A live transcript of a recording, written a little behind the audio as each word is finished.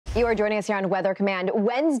You are joining us here on Weather Command.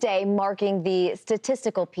 Wednesday marking the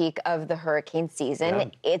statistical peak of the hurricane season.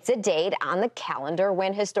 Yeah. It's a date on the calendar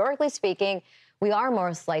when, historically speaking, we are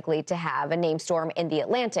most likely to have a named storm in the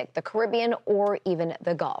Atlantic, the Caribbean, or even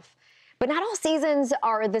the Gulf. But not all seasons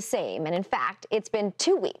are the same. And in fact, it's been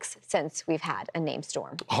 2 weeks since we've had a named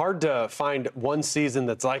storm. Hard to find one season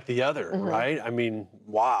that's like the other, right? I mean,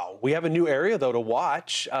 wow. We have a new area, though, to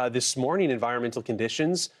watch. This morning, environmental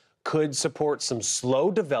conditions could support some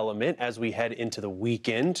slow development as we head into the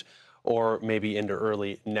weekend or maybe into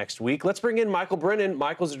early next week. Let's bring in Michael Brennan.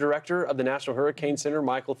 Michael's the director of the National Hurricane Center.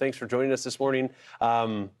 Michael, thanks for joining us this morning.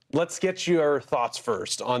 Let's get your thoughts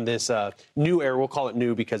first on this new area. We'll call it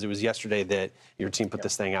new because it was yesterday that your team put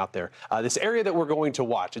this thing out there. This area that we're going to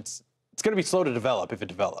watch, it's going to be slow to develop if it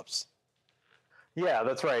develops. Yeah,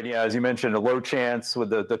 that's right. Yeah, as you mentioned, a low chance with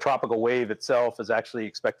the tropical wave itself is actually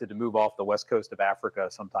expected to move off the west coast of Africa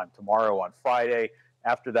sometime tomorrow on Friday.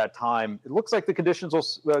 After that time, it looks like the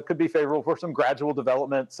conditions could be favorable for some gradual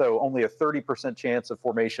development. So only a 30% chance of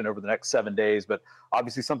formation over the next 7 days, but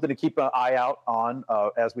obviously something to keep an eye out on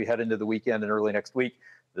as we head into the weekend and early next week.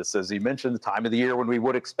 This, as you mentioned, the time of the year when we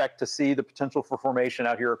would expect to see the potential for formation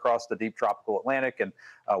out here across the deep tropical Atlantic. And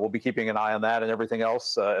we'll be keeping an eye on that and everything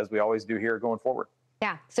else as we always do here going forward.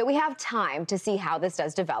 Yeah, so we have time to see how this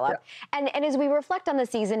does develop. Yeah. And as we reflect on the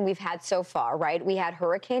season we've had so far, right, we had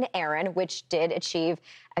Hurricane Erin, which did achieve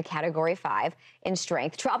a Category 5 in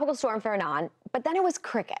strength, Tropical Storm Fernand, but then it was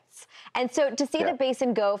crickets. And so to see the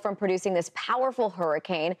basin go from producing this powerful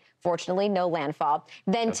hurricane, fortunately no landfall,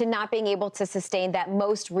 then to not being able to sustain that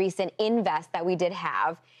most recent invest that we did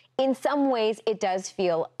have, in some ways, it does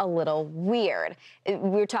feel a little weird.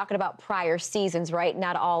 We're talking about prior seasons, right?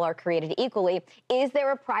 Not all are created equally. Is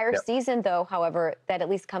there a prior season, though, however, that at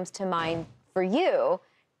least comes to mind for you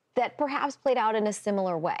that perhaps played out in a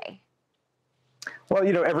similar way? Well,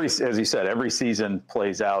 as you said, every season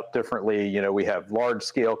plays out differently. We have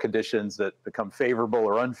large-scale conditions that become favorable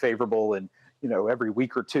or unfavorable and every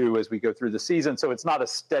week or two as we go through the season. So it's not a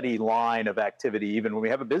steady line of activity. Even when we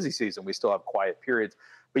have a busy season, we still have quiet periods.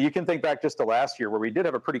 But you can think back just to last year where we did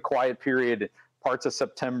have a pretty quiet period, parts of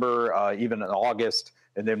September, even in August,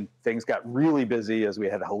 and then things got really busy as we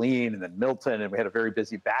had Helene and then Milton, and we had a very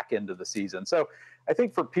busy back end of the season. So I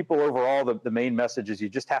think for people overall, the main message is you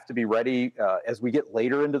just have to be ready as we get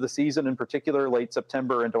later into the season, in particular, late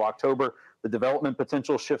September into October. The development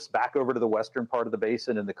potential shifts back over to the western part of the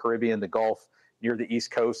basin in the Caribbean, the Gulf, near the East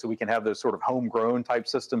Coast, so we can have those sort of homegrown type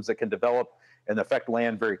systems that can develop and affect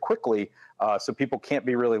land very quickly. So people can't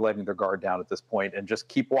be really letting their guard down at this point and just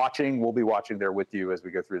keep watching. We'll be watching there with you as we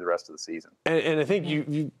go through the rest of the season. And I think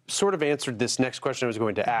you sort of answered this next question I was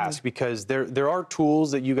going to ask, because there are tools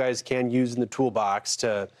that you guys can use in the toolbox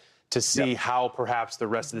to see how perhaps the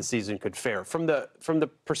rest of the season could fare. From the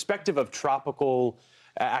perspective of tropical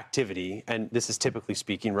activity, and this is typically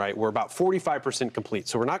speaking, right, we're about 45% complete.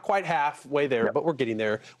 So we're not quite halfway there, but we're getting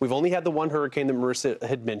there. We've only had the one hurricane that Marissa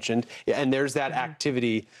had mentioned, and there's that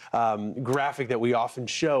activity graphic that we often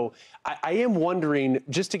show. I am wondering,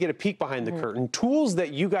 just to get a peek behind the curtain, tools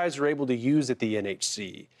that you guys are able to use at the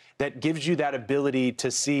NHC that gives you that ability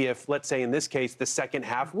to see if, let's say in this case, the second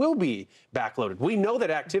half will be backloaded. We know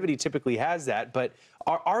that activity typically has that, but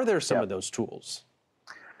are there some of those tools?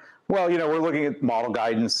 Well, we're looking at model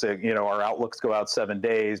guidance. Our outlooks go out 7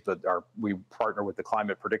 days, but we partner with the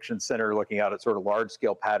Climate Prediction Center, looking out at sort of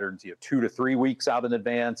large-scale patterns, 2 to 3 weeks out in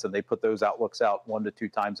advance, and they put those outlooks out 1 to 2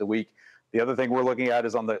 times a week. The other thing we're looking at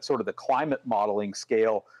is on the sort of the climate modeling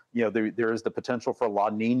scale. There is the potential for La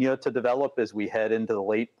Nina to develop as we head into the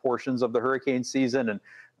late portions of the hurricane season, and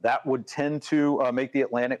that would tend to make the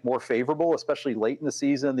Atlantic more favorable, especially late in the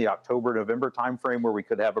season, the October-November timeframe, where we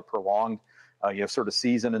could have a prolonged sort of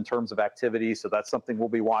season in terms of activity. So that's something we'll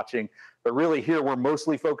be watching. But really here, we're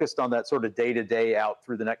mostly focused on that sort of day-to-day out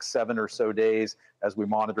through the next 7 or so days as we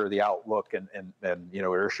monitor the outlook and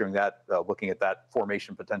we're issuing that, looking at that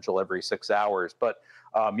formation potential every 6 hours. But,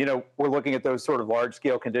 we're looking at those sort of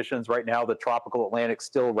large-scale conditions. Right now, the tropical Atlantic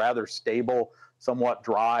still rather stable, somewhat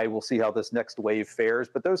dry. We'll see how this next wave fares.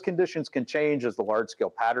 But those conditions can change as the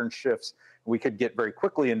large-scale pattern shifts. We could get very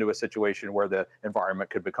quickly into a situation where the environment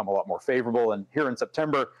could become a lot more favorable. And here in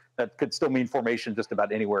September, that could still mean formation just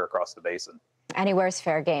about anywhere across the basin. Anywhere's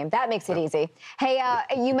fair game. That makes it easy. Hey,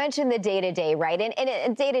 you mentioned the day-to-day, right?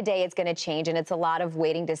 And day-to-day, it's going to change, and it's a lot of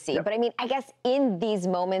waiting to see. But I mean, I guess in these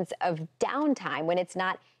moments of downtime, when it's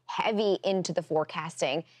not heavy into the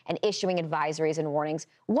forecasting and issuing advisories and warnings,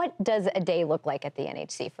 what does a day look like at the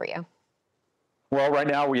NHC for you? Well, right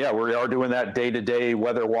now, we are doing that day-to-day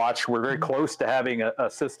weather watch. We're very close to having a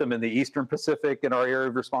system in the Eastern Pacific in our area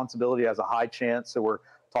of responsibility has a high chance. So we're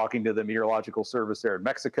talking to the meteorological service there in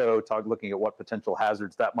Mexico, looking at what potential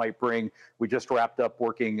hazards that might bring. We just wrapped up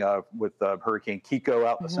working with Hurricane Kiko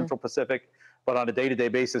out in the Central Pacific. But on a day-to-day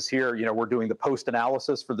basis here, we're doing the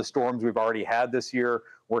post-analysis for the storms we've already had this year,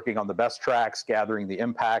 working on the best tracks, gathering the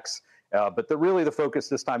impacts. But really the focus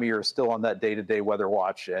this time of year is still on that day-to-day weather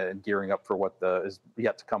watch and gearing up for what is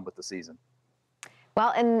yet to come with the season.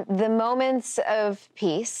 Well, in the moments of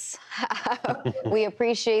peace, we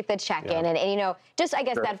appreciate the check-in and just I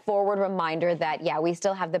guess that forward reminder that, we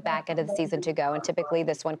still have the back end of the season to go. And typically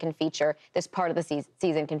this part of the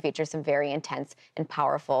season can feature some very intense and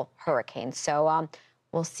powerful hurricanes. So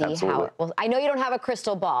we'll see how I know you don't have a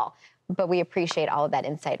crystal ball, but we appreciate all of that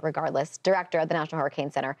insight regardless. Director of the National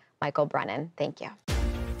Hurricane Center, Michael Brennan, thank you.